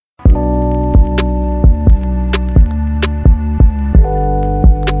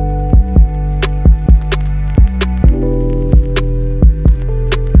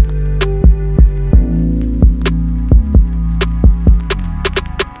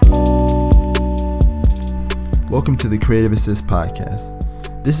Welcome to the Creative Assist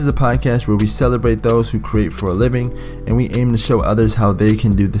Podcast. This is a podcast where we celebrate those who create for a living, and we aim to show others how they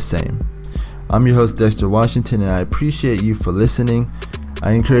can do the same. I'm your host, Dexter Washington, and I appreciate you for listening.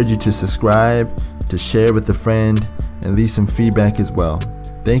 I encourage you to subscribe, to share with a friend, and leave some feedback as well.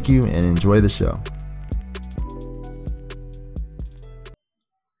 Thank you, and enjoy the show.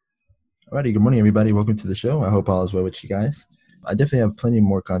 Alrighty, good morning, everybody. Welcome to the show. I hope all is well with you guys. I definitely have plenty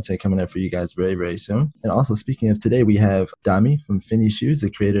more content coming up for you guys very, very soon. And also, speaking of today, we have Dami from Finney Shoes,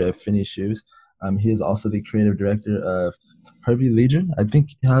 the creator of Finney Shoes. He is also the creative director of Hervey Legion. I think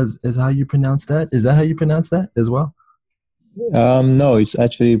is how you pronounce that. Is that how you pronounce that as well? No, it's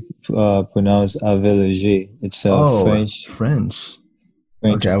actually pronounced Adepoju. It's a French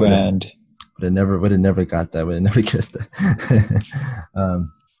okay, brand. Would have never got that. Would have never guessed that.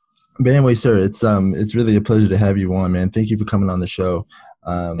 But anyway, sir, it's really a pleasure to have you on, man. Thank you for coming on the show.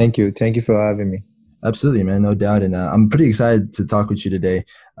 Thank you for having me. Absolutely, man, no doubt. And I'm pretty excited to talk with you today.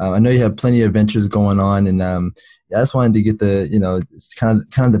 I know you have plenty of ventures going on, and I just wanted to get it's kind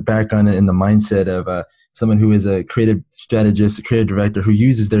of the background and the mindset of someone who is a creative strategist, a creative director who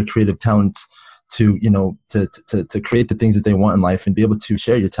uses their creative talents to create the things that they want in life and be able to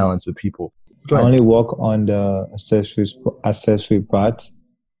share your talents with people. I only work on the accessory part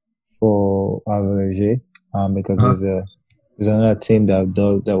for Adepoju, because there's another team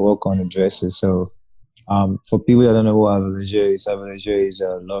that work on the dresses. So for people that don't know what Adepoju is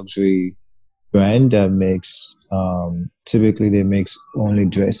a luxury brand that makes typically they makes only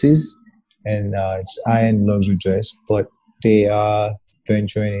dresses, and it's high-end luxury dress, but they are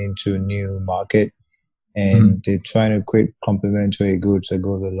venturing into a new market, and they're trying to create complementary goods that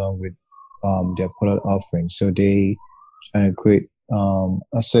goes along with their product offering. So they trying to create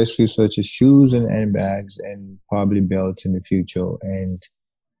accessories such as shoes and handbags and probably belts in the future. And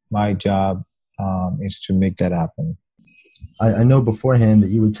my job is to make that happen. I know beforehand that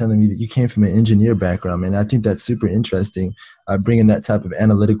you were telling me that you came from an engineer background, and I think that's super interesting, bringing that type of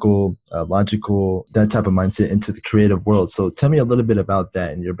analytical, logical, that type of mindset into the creative world. So tell me a little bit about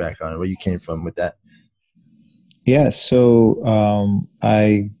that and your background and where you came from with that. Yeah, so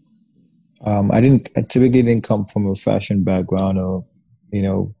I typically didn't come from a fashion background or,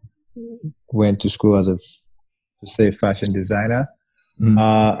 went to school as a fashion designer.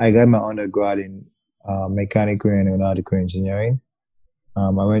 I got my undergrad in mechanical and aeronautical engineering. I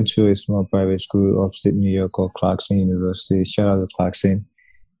went to a small private school upstate New York called Clarkson University. Shout out to Clarkson.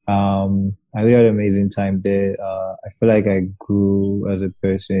 I really had an amazing time there. I feel like I grew as a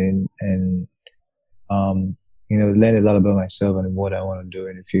person and, learned a lot about myself and what I want to do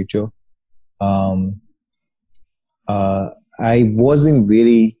in the future. I wasn't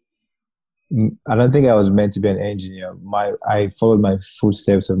really, I don't think I was meant to be an engineer. I followed my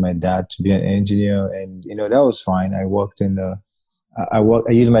footsteps of my dad to be an engineer, and that was fine. I worked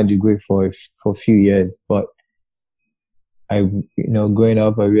I used my degree for a few years, but growing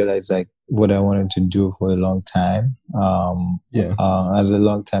up, I realized like what I wanted to do for a long time. As a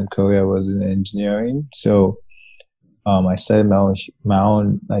long time career was in engineering, so I started my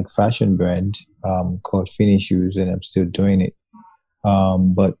own like fashion brand called Finney Shoes, and I'm still doing it.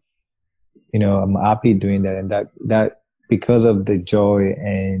 But I'm happy doing that, and that because of the joy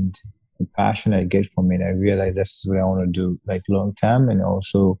and the passion I get from it, I realized that's what I want to do like long term, and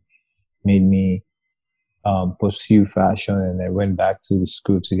also made me pursue fashion. And I went back to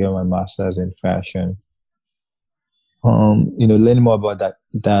school to get my master's in fashion. Learn more about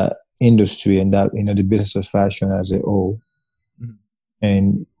that industry and that the business of fashion as a whole,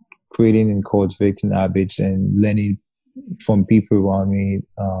 and creating and cultivating habits and learning from people around me,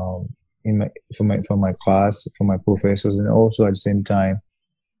 from my class, from my professors, and also at the same time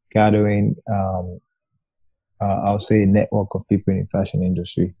gathering I'll say a network of people in the fashion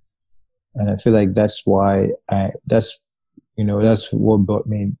industry. And I feel like that's why that's what brought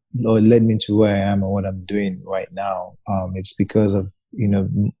me or led me to where I am and what I'm doing right now. It's because of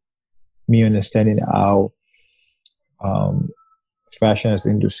me understanding how fashion as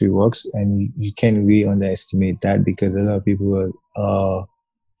industry works, and you can't really underestimate that, because a lot of people are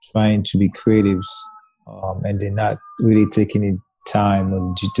trying to be creatives, and they're not really taking the time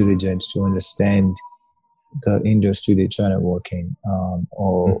or due diligence to understand the industry they're trying to work in,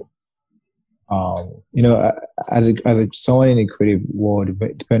 as someone in the creative world,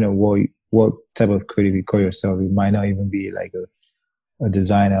 depending on what type of creative you call yourself, you might not even be like a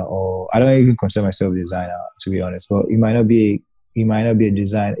designer, or I don't even consider myself a designer, to be honest. But you might not be a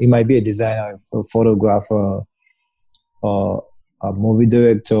designer. You might be a designer, a photographer, or a movie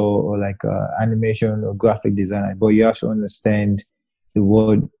director, or like animation or graphic designer. But you have to understand the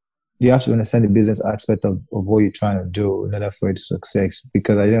world you have to understand the business aspect of what you're trying to do in order for it to success.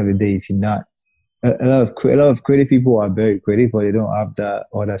 Because at the end of the day, if you're not, a lot of creative people are very creative, but they don't have that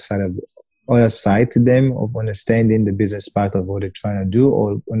other side to them of understanding the business part of what they're trying to do,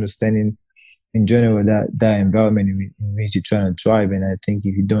 or understanding in general that environment in which you're trying to thrive. And I think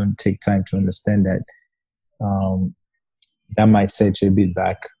if you don't take time to understand that, um, that might set you a bit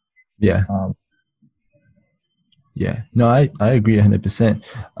back. Yeah. Um, Yeah. No, I agree 100%.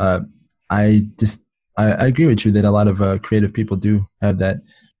 I just, I agree with you that a lot of creative people do have that,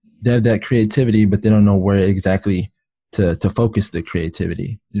 they have that creativity, but they don't know where exactly to focus the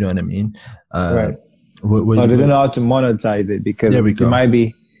creativity. You know what I mean? Uh, right. Or they don't know how to monetize it, because there we it go. might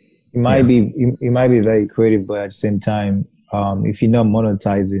be Yeah. it might be very creative, but at the same time, if you're not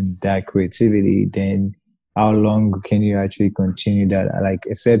monetizing that creativity, then how long can you actually continue that? Like,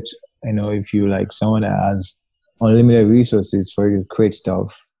 except, if you like someone that has unlimited resources for you to create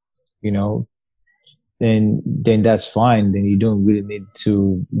stuff, you know, then that's fine. Then you don't really need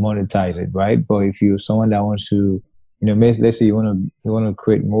to monetize it, right? But if you're someone that wants to, let's say you want to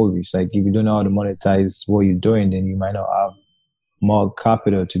create movies, like if you don't know how to monetize what you're doing, then you might not have more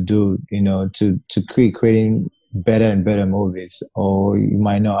capital to do, to creating better and better movies, or you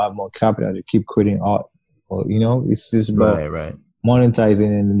might not have more capital to keep creating art, or it's just about Right. Right.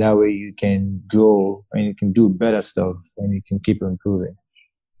 monetizing, and that way you can grow and you can do better stuff and you can keep improving.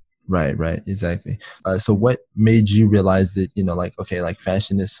 Right, right, exactly. So what made you realize that, like, okay, like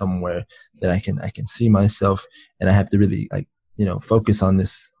fashion is somewhere that I can see myself, and I have to really like, focus on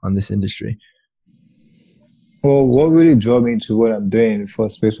this industry. Well, what really drew me to what I'm doing in the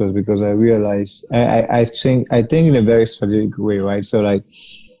first place was because I realized I think in a very strategic way, right? So like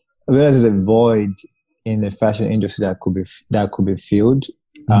I realized there's a void in the fashion industry that could be filled.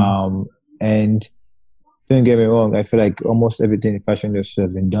 Mhm. And don't get me wrong, I feel like almost everything in the fashion industry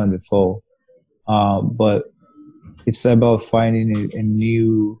has been done before. But it's about finding a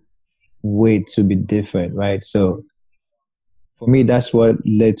new way to be different, right? So for me, that's what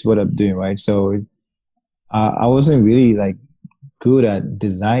led to what I'm doing, right? So I wasn't really like good at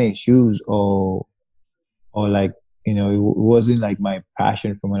designing shoes, or like, it wasn't like my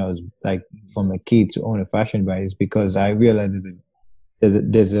passion from when I was like from a kid to own a fashion brand. Is because I realized there's a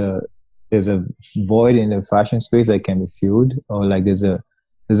there's a there's a void in the fashion space that can be filled, or like there's a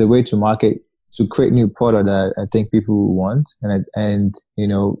way to market, to create new product that I think people want. And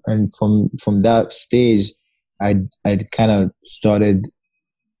from that stage, I kind of started,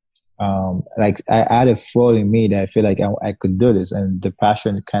 like I had a flaw in me that I feel like I could do this, and the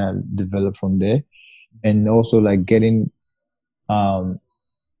passion kind of developed from there. And also like getting, um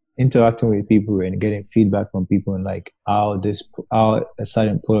interacting with people and getting feedback from people, and like how a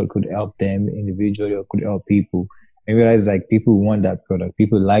certain product could help them individually or could help people, and realize like people want that product,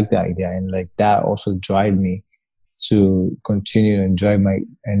 people like the idea, and like that also drive me to continue and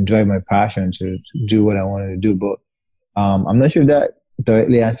enjoy my passion to do what I wanted to do. But I'm not sure if that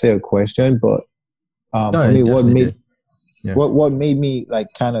directly answer your question, but No, for it me, definitely did. Yeah. what made me like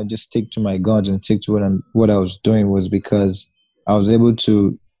kind of just stick to my guns and stick to what I was doing was because I was able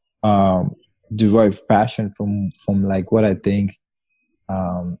to, um, derive passion from like what I think,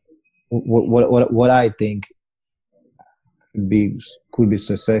 um, what I think could be could be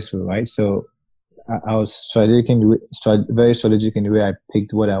successful, right? So I was very strategic in the way I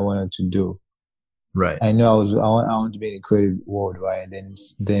picked what I wanted to do. Right. I know I want to be in the creative world, right? And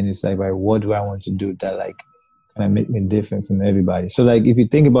then it's like, right, what do I want to do that like kind of make me different from everybody? So like if you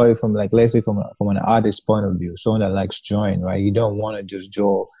think about it from like, let's say from an artist point of view, someone that likes drawing, right? You don't want to just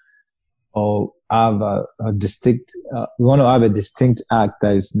draw or have a distinct. You want to have a distinct act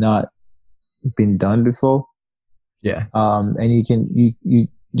that is not been done before. Yeah. And you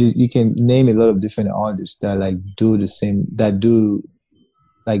can name a lot of different artists that like do the same, that do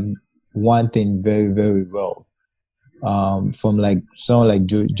like one thing very very well. From like someone like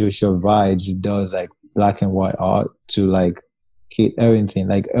Joshua Vibes does like black and white art, to like Kate Everything.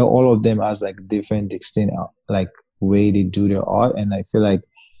 Like all of them has like different distinct like way they do their art, and I feel like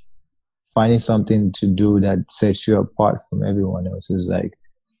finding something to do that sets you apart from everyone else is like,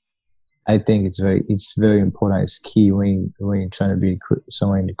 I think it's very important. It's key when you're trying to be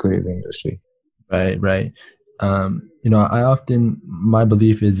someone in the creative industry. Right. Right. I often, my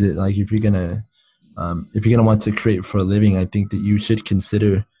belief is that like if you're gonna want to create for a living, I think that you should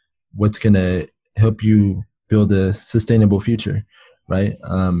consider what's gonna help you build a sustainable future, right?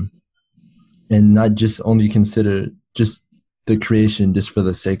 And not just only consider just the creation just for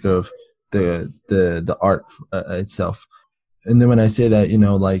the sake of the art itself. And then when I say that,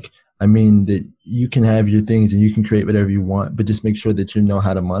 like I mean that you can have your things and you can create whatever you want, but just make sure that you know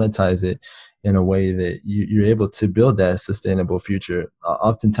how to monetize it in a way that you're able to build that sustainable future.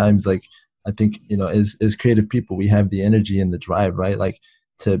 Oftentimes, like I think as creative people, we have the energy and the drive, right? Like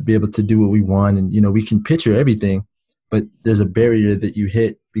to be able to do what we want, and we can picture everything, but there's a barrier that you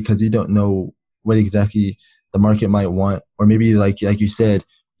hit because you don't know what exactly the market might want, or maybe like you said,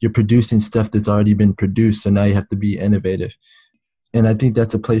 you're producing stuff that's already been produced, so now you have to be innovative. And I think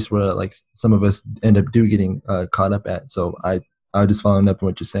that's a place where like some of us end up do getting caught up at. So I just following up on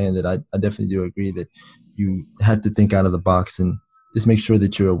what you're saying, that I definitely do agree that you have to think out of the box and just make sure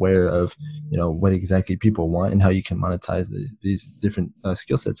that you're aware of what exactly people want and how you can monetize these different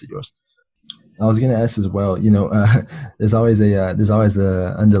skill sets of yours. I was going to ask as well, there's always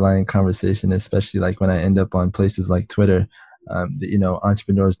a underlying conversation, especially like when I end up on places like Twitter, that,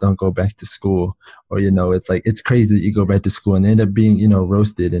 entrepreneurs don't go back to school, or, it's like, it's crazy that you go back to school and end up being,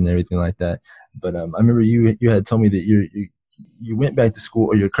 roasted and everything like that. But, I remember you had told me that you went back to school,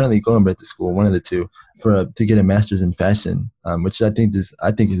 or you're currently going back to school, one of the two, to get a master's in fashion, which I think is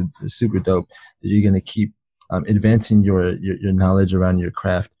super dope, that you're going to keep advancing your knowledge around your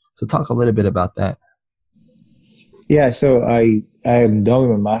craft. So talk a little bit about that. Yeah, so I am done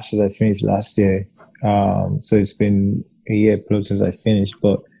with my master's. I finished last year. So it's been a year plus since I finished.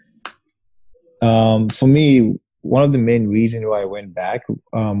 But for me, one of the main reasons why I went back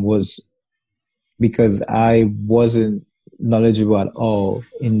was because I wasn't knowledgeable at all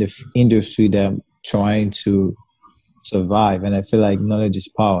in the industry that I'm trying to survive. And I feel like knowledge is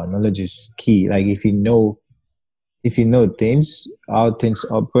power. Knowledge is key. Like if you know things, how things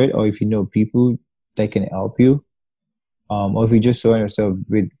operate, or if you know people that can help you, or if you just surround yourself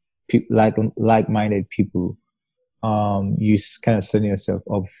with like-minded people, you kind of setting yourself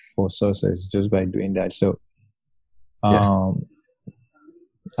up for success just by doing that. So, Yeah. um,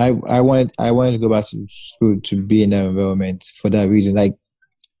 I wanted to go back to school to be in that environment for that reason. Like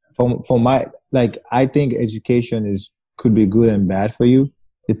for my like I think education is could be good and bad for you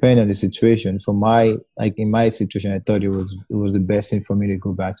depending on the situation. For my like in my situation, I thought it was the best thing for me to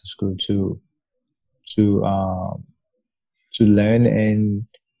go back to school to to learn and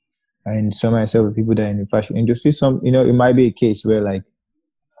surround myself with people that are in the fashion industry. Some it might be a case where like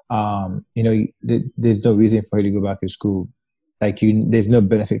there's no reason for you to go back to school. Like there's no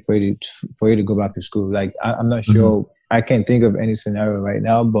benefit for you to go back to school. Like I'm not Hmm. sure. I can't think of any scenario right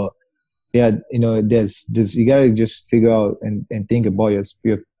now, but yeah, there's you gotta just figure out and think about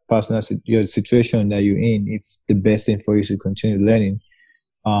your personal your situation that you're in. It's the best thing for you to continue learning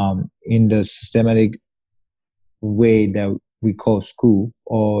in the systematic way that we call school,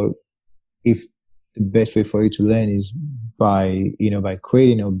 or if the best way for you to learn is by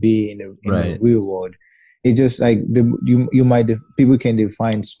creating or being in the Right. real world. It's just like you might people can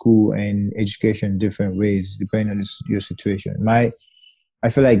define school and education different ways depending on your situation. I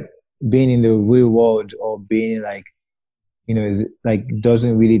feel like being in the real world or being like is like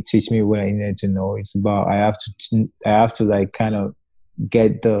doesn't really teach me what I needed to know. It's about I have to like kind of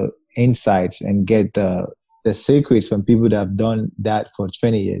get the insights and get the secrets from people that have done that for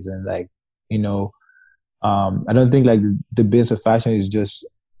 20 years. And like you know I don't think like the business of fashion is just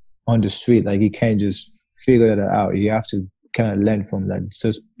on the street. Like you can't just figure that out. You have to kind of learn from like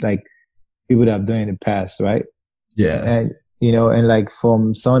just like people that have done it in the past, right? Yeah. And and like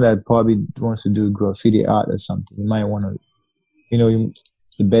from someone that probably wants to do graffiti art or something, you might want to you know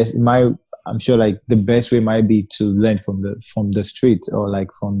the best it might I'm sure like the best way might be to learn from the streets, or like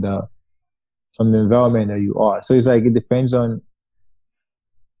from the environment that you are. So it's like it depends on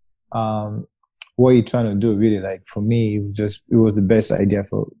um what you're trying to do, really. Like for me, it was the best idea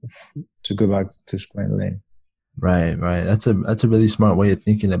to go back to school and learn. Right, right. That's a really smart way of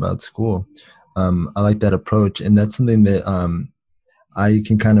thinking about school. I like that approach, and that's something that I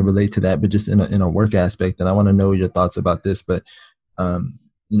can kind of relate to that, but just in a work aspect. And I want to know your thoughts about this. But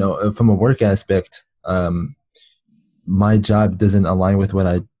from a work aspect, my job doesn't align with what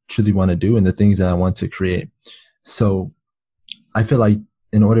I truly want to do and the things that I want to create. So I feel like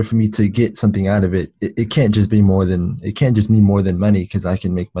in order for me to get something out of it, it can't just mean more than money, because I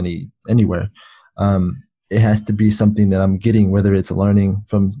can make money anywhere. It has to be something that I'm getting, whether it's learning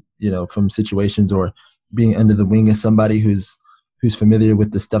from situations, or being under the wing of somebody who's familiar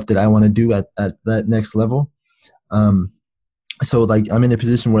with the stuff that I want to do at that next level. Um, so like I'm in a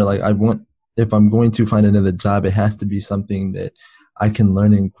position where like if I'm going to find another job, it has to be something that I can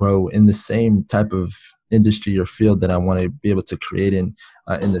learn and grow in the same type of industry or field that I want to be able to create in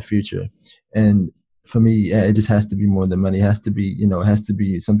the future. And for me, yeah, it just has to be more than money. It has to be, it has to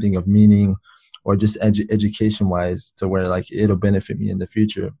be something of meaning, or just education wise, to where like it'll benefit me in the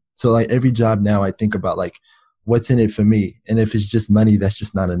future. So like every job now, I think about like what's in it for me, and if it's just money, that's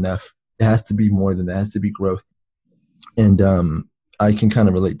just not enough. It has to be more than that. It has to be growth. And I can kind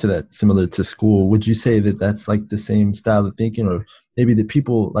of relate to that, similar to school. Would you say that that's like the same style of thinking, or maybe the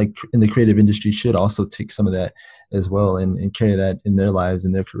people like in the creative industry should also take some of that as well and carry that in their lives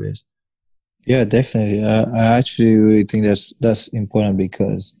and their careers? Yeah, definitely. I actually really think that's important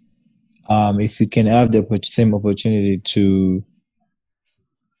because if you can have the same opportunity to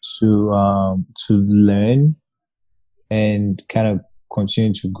learn and kind of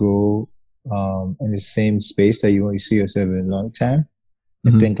continue to grow in the same space that you want to see yourself in a long time,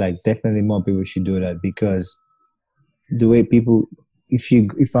 I Hmm. think like definitely more people should do that because the way people,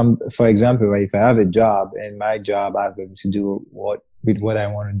 if I'm, for example, right, if I have a job and my job I'm going to do what I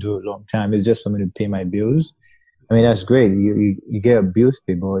want to do a long time, it's just for me to pay my bills. I mean, that's great. You get a bills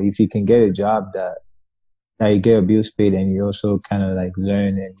paid, but if you can get a job that you get a bills paid and you also kind of like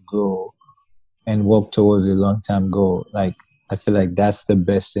learn and grow and work towards a long term goal, like I feel like that's the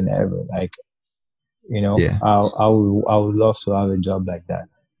best thing ever. Like, Yeah. I would love to have a job like that.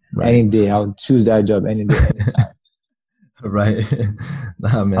 Right. Any day, I would choose that job any day, anytime. Right.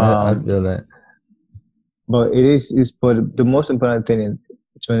 Nah, man, I Um, feel that. but but the most important thing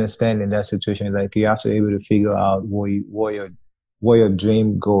to understand in that situation is like you have to be able to figure out what your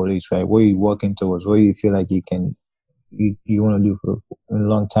dream goal is, right? What you're working towards, what you feel like you want to do for a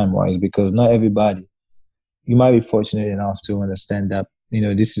long time wise, because not everybody, you might be fortunate enough to understand that,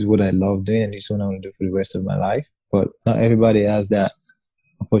 this is what I love doing and this is what I want to do for the rest of my life. But not everybody has that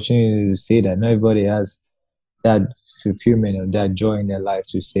opportunity to say that. Not everybody has that fulfillment or that joy in their life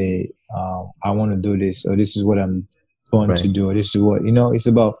to say, I want to do this, or this is what I'm born to Right. do, or this is what, it's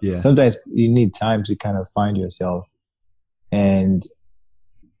about. Yeah. Sometimes you need time to kind of find yourself. And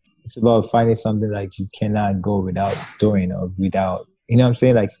it's about finding something like you cannot go without doing or without, what I'm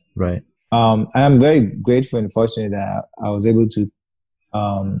saying? Like, Right. and I'm very grateful and fortunate that I was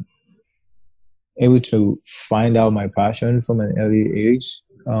um, able to find out my passion from an early age.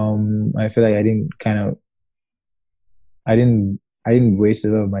 I feel like I didn't, I didn't waste a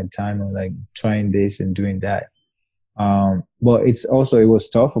lot of my time on like trying this and doing that. But it was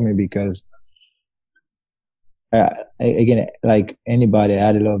tough for me because again, like anybody, I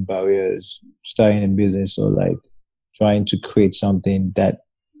had a lot of barriers starting a business or like trying to create something that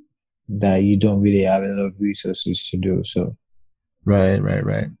you don't really have a lot of resources to do. So Right. Right.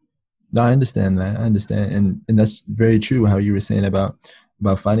 Right. No, I understand that. I understand, and that's very true. How you were saying about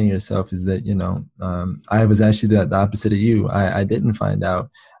finding yourself is that I was actually the opposite of you. I didn't find out.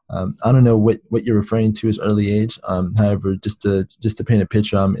 I don't know what you're referring to as early age. However, just to paint a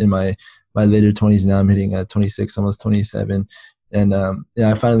picture, I'm in my later 20s now. I'm hitting 26, almost 27, and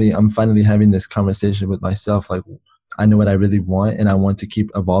yeah, I'm finally having this conversation with myself. Like, I know what I really want, and I want to keep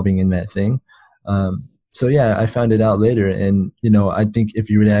evolving in that thing. So yeah, I found it out later, and I think if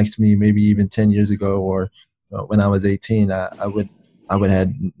you would ask me maybe even 10 years ago, or when I was 18, I would have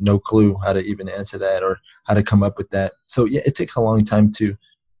had no clue how to even answer that or how to come up with that. So yeah, it takes a long time to.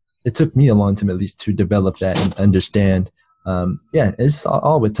 It took me a long time at least to develop that and understand. Yeah, it's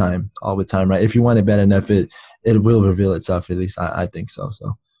all with time, right? If you want it bad enough, it will reveal itself. At least I think so.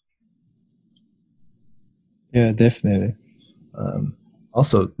 So yeah, definitely. Um,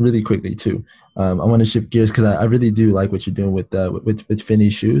 also, really quickly too, I want to shift gears because I really do like what you're doing with Finney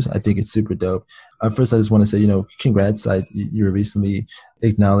shoes. I think it's super dope. First, I just want to say, congrats. You were recently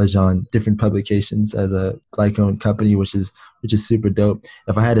acknowledged on different publications as a Black-owned company, which is super dope.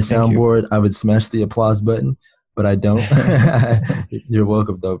 If I had a Thank you. soundboard, I would smash the applause button, but I don't. You're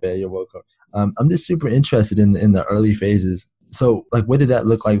welcome, though, man. You're welcome. I'm just super interested in the early phases. So, like, what did that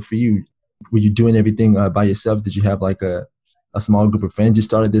look like for you? Were you doing everything by yourself? Did you have like a small group of friends you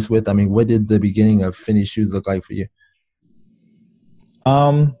started this with? I mean, what did the beginning of Finney Shoes look like for you?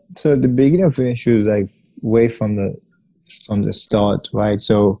 So the beginning of finish was like way from the start, right?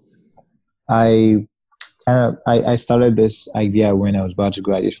 So I I started this idea when I was about to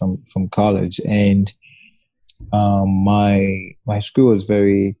graduate from college, and my school was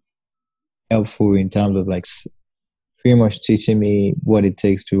very helpful in terms of like pretty much teaching me what it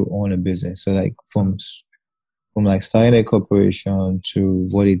takes to own a business. So like from like starting a corporation to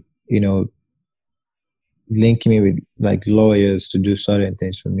what it linking me with like lawyers to do certain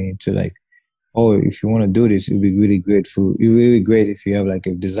things for me to like, oh, if you want to do this, it'd be really grateful. It'd be really great if you have like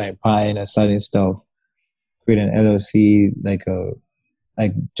a design pie and certain stuff, create an LLC, like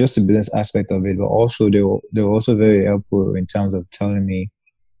just the business aspect of it. But also they were also very helpful in terms of telling me,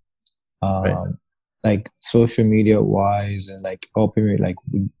 Right. um, like social media wise and like helping me like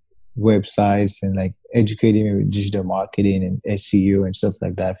websites and like educating me with digital marketing and SEO and stuff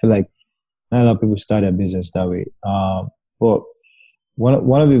like that. I feel like not a lot of people start a business that way. But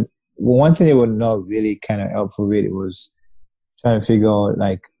one thing that was not really kind of helpful with it was trying to figure out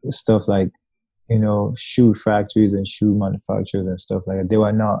like stuff like, shoe factories and shoe manufacturers and stuff like that. They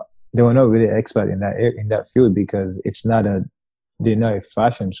were not really expert in that field because they're not a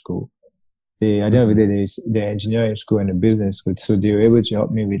fashion school. At the end of the day, they're engineering school and a business school, so they were able to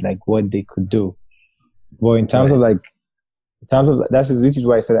help me with like what they could do. But Right. in terms of which is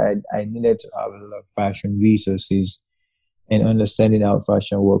why I said I needed to have a lot of fashion resources and understanding how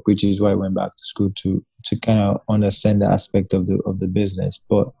fashion work, which is why I went back to school to kind of understand the aspect of the business.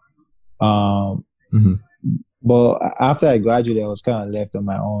 Um, Hmm. but after I graduated, I was kind of left on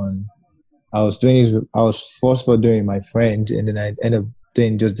my own. I was forced for doing my friend, and then I ended up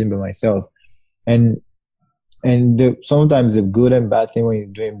doing by myself. And sometimes the good and bad thing when you're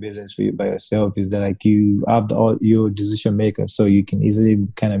doing business for you by yourself is that like you have all your decision maker, so you can easily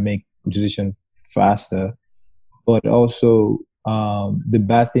kind of make decision faster. But also, the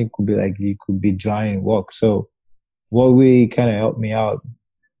bad thing could be like you could be drowning work. So what really kind of helped me out,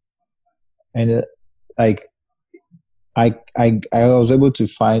 and like I was able to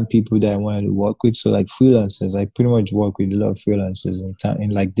find people that I wanted to work with. So like freelancers, I pretty much work with a lot of freelancers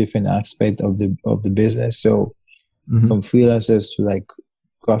in like different aspects of the business. So Hmm. from freelancers to like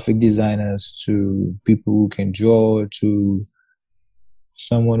graphic designers to people who can draw to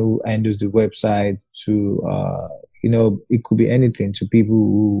someone who handles the website to it could be anything to people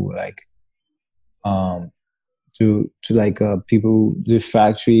who like um to like people the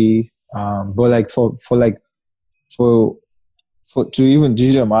factory but like for to even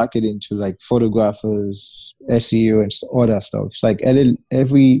digital marketing to like photographers, SEO and all that stuff. It's like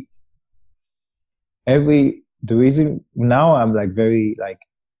every the reason now I'm like very like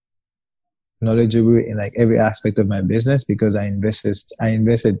knowledgeable in like every aspect of my business because I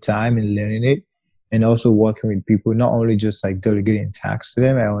invested time in learning it and also working with people, not only just like delegating tasks to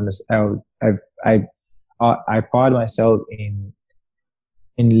them. I pride myself in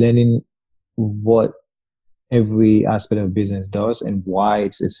learning what every aspect of business does and why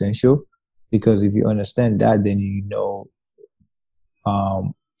it's essential. Because if you understand that, then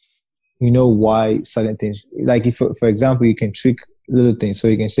um, why certain things. Like if, for example, you can trick little things, so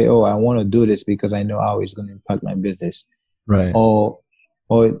you can say, "Oh, I want to do this because I know how it's going to impact my business," Right. or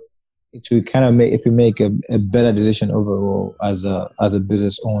or to kind of make if you make a better decision overall as a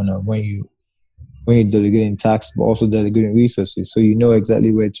business owner when you're delegating tasks, but also delegating resources, so you know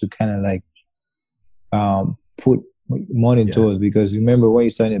exactly where to kind of like put money Yeah. towards. Because remember, when you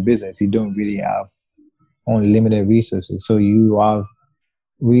start a business, you don't really have unlimited resources, so you have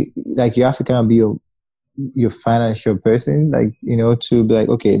to kind of be your financial person, like to be like,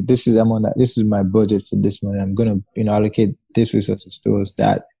 okay, this is my budget for this month. I'm gonna allocate this resources towards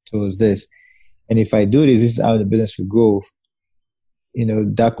this, and if I do this is how the business will grow.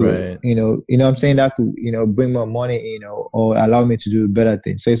 That could Right. what I'm saying, that could bring more money, or allow me to do better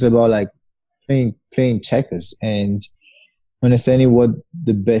things. So it's about like playing checkers and understanding what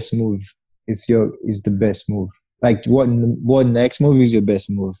the best move is the best move. Like what next move is your best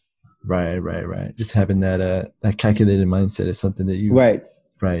move. Right. Right. Right. Just having that calculated mindset is something that you've. Right.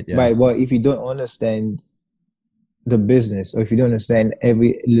 Right. Yeah. Right. But if you don't understand the business, or if you don't understand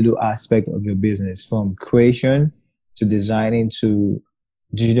every little aspect of your business, from creation to designing to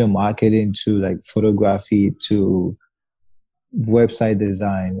digital marketing to like photography to website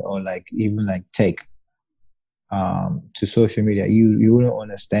design, or like even like tech, to social media, you wouldn't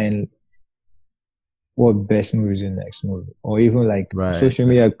understand what best move is your next move. Or even like Right. social Right.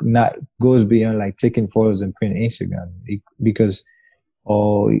 media not goes beyond like taking photos and putting Instagram, because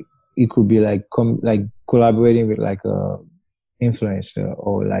or it could be like like collaborating with like a influencer,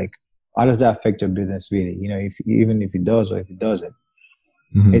 or like how does that affect your business really? If even if it does or if it doesn't,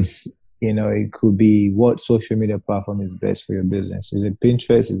 Hmm. it's it could be what social media platform is best for your business. Is it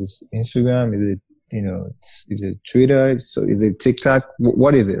Pinterest? Is it Instagram? Is it is it Twitter? So is it TikTok?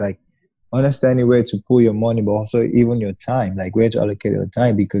 What is it like? Understanding where to put your money, but also even your time, like where to allocate your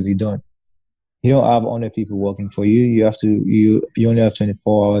time, because you don't have 100 people working for you. You only have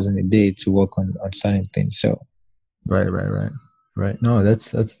 24 hours in a day to work on certain things. So Right. Right. Right. Right. No,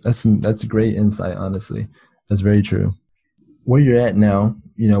 that's a great insight. Honestly, that's very true. Where you're at now,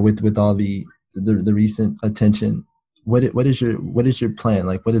 with all the recent attention, what is your plan?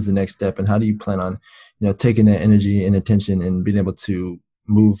 Like, what is the next step, and how do you plan on, taking that energy and attention and being able to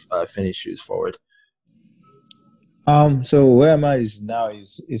move Finney shoes forward? so where I'm at is now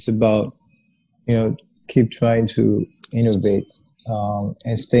is it's about, you know, keep trying to innovate.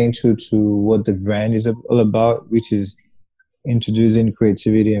 and staying true to what the brand is all about, which is introducing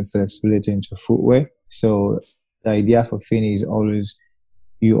creativity and flexibility into footwear. So the idea for Fini is always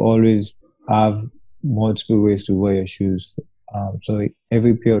you always have multiple ways to wear your shoes. So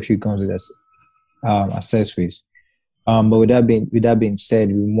every pair of shoe comes with accessories. But with that being said,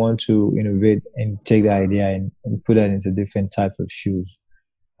 we want to innovate and take the idea and put that into different types of shoes,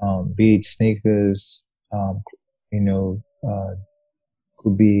 be it sneakers, you know,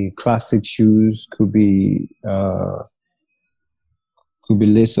 could be classic shoes, could be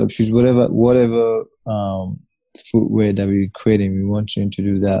lace up shoes, whatever footwear that we're creating. We want to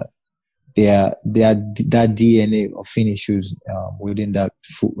introduce they are that DNA of finish shoes within that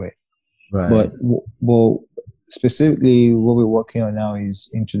footwear. Right. But specifically, what we're working on now is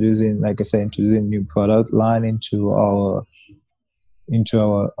introducing, like I said, introducing new product line into our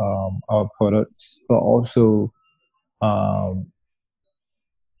products, but also um,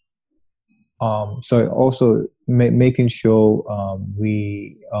 also making sure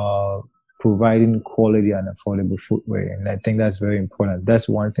we are providing quality and affordable footwear, and I think that's very important. That's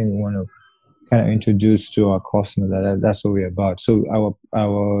one thing we want to kind of introduce to our customer. That's what we're about. So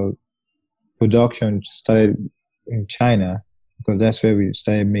our production started in China because that's where we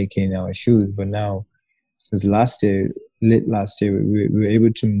started making our shoes. But now, since last year, late last year, we were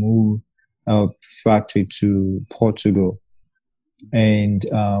able to move our factory to Portugal, and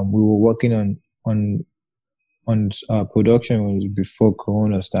we were working on production was before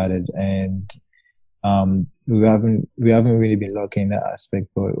Corona started, and we haven't really been lucky in that aspect.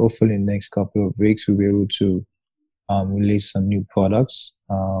 But hopefully, in the next couple of weeks, we'll be able to release some new products.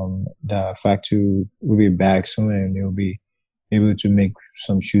 The factory will be back soon, and they'll be able to make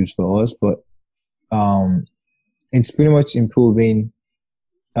some shoes for us. But um, it's pretty much improving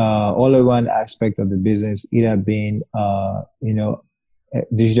all around aspect of the business, either being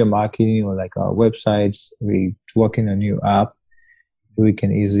digital marketing or like our websites. We working on a new app we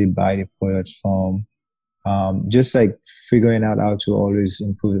can easily buy the products from. Just like figuring out how to always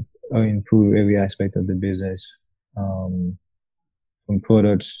improve every aspect of the business, from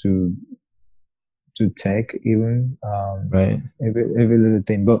products to tech, even Right. every little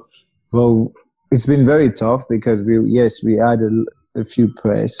thing. But well, it's been very tough because we had a few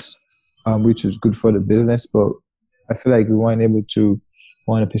press, which was good for the business, but I feel like we weren't able to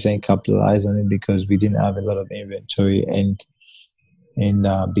 100% capitalize on it because we didn't have a lot of inventory, and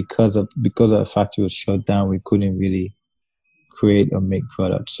because our factory was shut down, we couldn't really create or make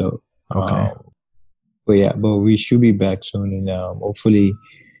products. So, Okay. but yeah, but we should be back soon, and hopefully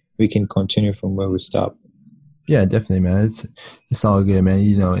we can continue from where we stopped. Yeah, definitely, man. It's all good, man.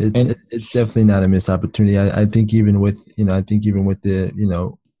 You know, And it's definitely not a missed opportunity. I think even with I think even with the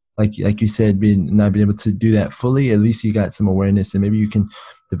like you said, being not being able to do that fully, at least you got some awareness, and maybe you can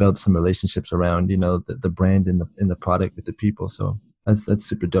develop some relationships around the brand and the product with the people. So that's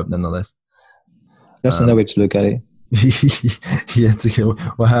super dope, nonetheless. that's another Um, way to look at it. yeah, it's okay.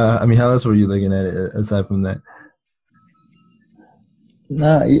 Well, how else were you looking at it aside from that?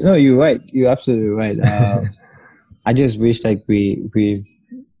 No, no, you're right. You're absolutely right. I just wish like we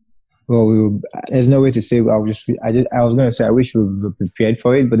well we were, there's no way to say I was gonna say I wish we were prepared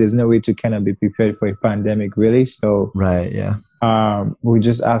for it, but there's no way to kind of be prepared for a pandemic really. So Right. Yeah. we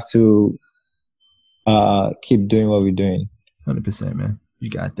just have to keep doing what we're doing. 100%, man. You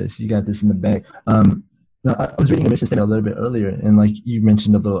got this. You got this in the bag. No, I was reading a mission statement a little bit earlier, and like you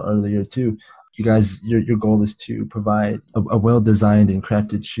mentioned a little earlier too, you guys, your goal is to provide a well designed and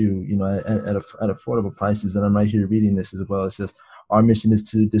crafted shoe, at affordable prices. And I'm right here reading this as well. It says, our mission is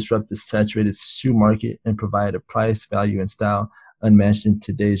to disrupt the saturated shoe market and provide a price, value, and style unmatched in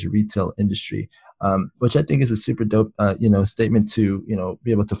today's retail industry. Which I think is a super dope, statement to,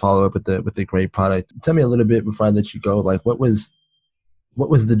 be able to follow up with the great product. Tell me a little bit before I let you go, like what was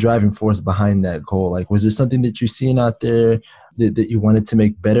the driving force behind that goal? Like, was there something that you seen out there that you wanted to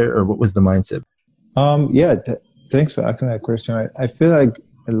make better, or what was the mindset? Yeah, thanks for asking that question. I feel like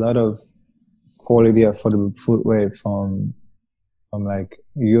a lot of quality affordable footwear from like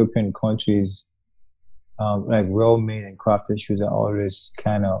European countries, like well made and crafted shoes are always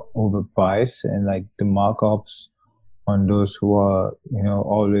kind of overpriced, and like the markups on those who are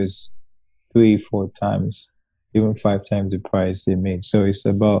always three, four times, even five times the price they make. So it's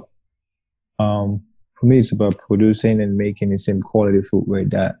about for me, it's about producing and making the same quality footwear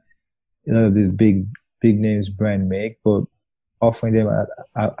that a lot of these big names brand make, but offering them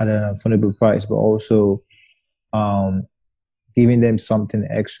at an affordable price, but also um, giving them something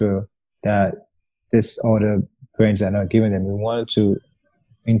extra that this other brands are not giving them. We're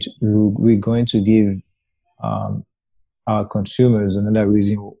going to give um, our consumers another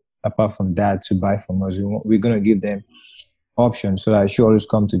reason apart from that to buy from us. We're going to give them options so that it should always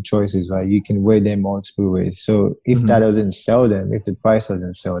come to choices, right? You can wear them multiple ways. So if that doesn't sell them, if the price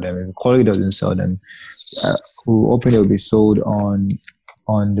doesn't sell them, if the quality doesn't sell them, we hoping it will be sold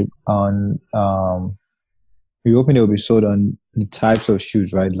we hoping it will be sold on the types of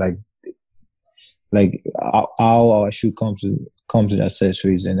shoes, right? Like how our shoe comes with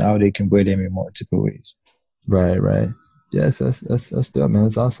accessories and how they can wear them in multiple ways. Right. Yes, that's dope, man.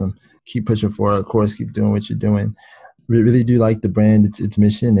 That's awesome. Keep pushing forward, of course. Keep doing what you're doing. We really do like the brand, its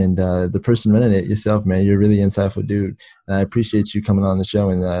mission, and the person running it yourself, man. You're a really insightful dude, and I appreciate you coming on the show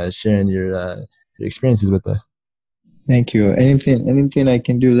and sharing your experiences with us. Thank you. Anything I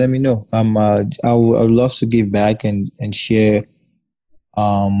can do, let me know. I would love to give back and share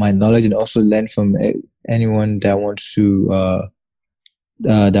my knowledge and also learn from anyone that wants to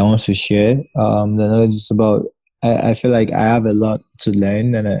share. The knowledge is about. I feel like I have a lot to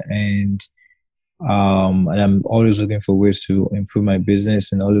learn, and I'm always looking for ways to improve my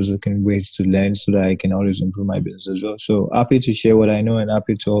business and always looking ways to learn so that I can always improve my business as well. So happy to share what I know and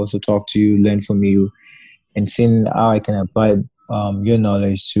happy to also talk to you, learn from you, and seeing how I can apply your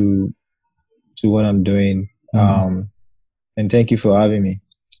knowledge to what I'm doing. And thank you for having me.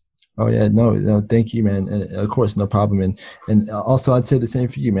 Oh yeah, no, thank you, man. And of course, no problem. And also, I'd say the same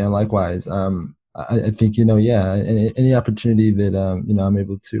for you, man. Likewise. I think any opportunity that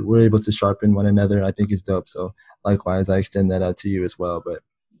we're able to sharpen one another, I think is dope. So likewise, I extend that out to you as well. But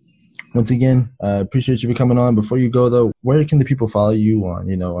once again, appreciate you for coming on. Before you go though, where can the people follow you on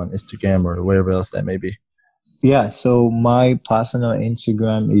Instagram or wherever else that may be? Yeah, so my personal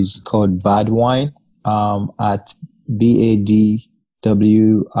Instagram is called Badwine, at BADWINE.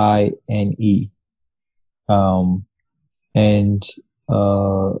 And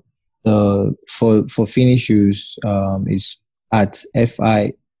for Fini Shoes is at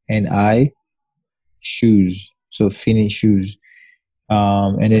FINI Shoes. So Fini Shoes.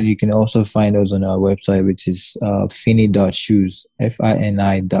 And then you can also find us on our website, which is fini.shoes,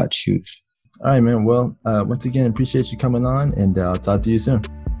 FINI.shoes. All right, man. Well, once again, appreciate you coming on, and I'll talk to you soon.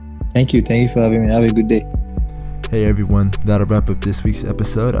 Thank you. Thank you for having me. Have a good day. Hey everyone, that'll wrap up this week's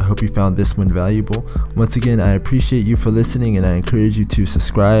episode. I hope you found this one valuable. Once again, I appreciate you for listening, and I encourage you to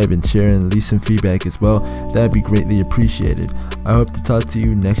subscribe and share and leave some feedback as well. That'd be greatly appreciated. I hope to talk to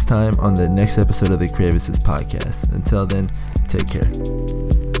you next time on the next episode of the Creative Assist podcast. Until then, take care.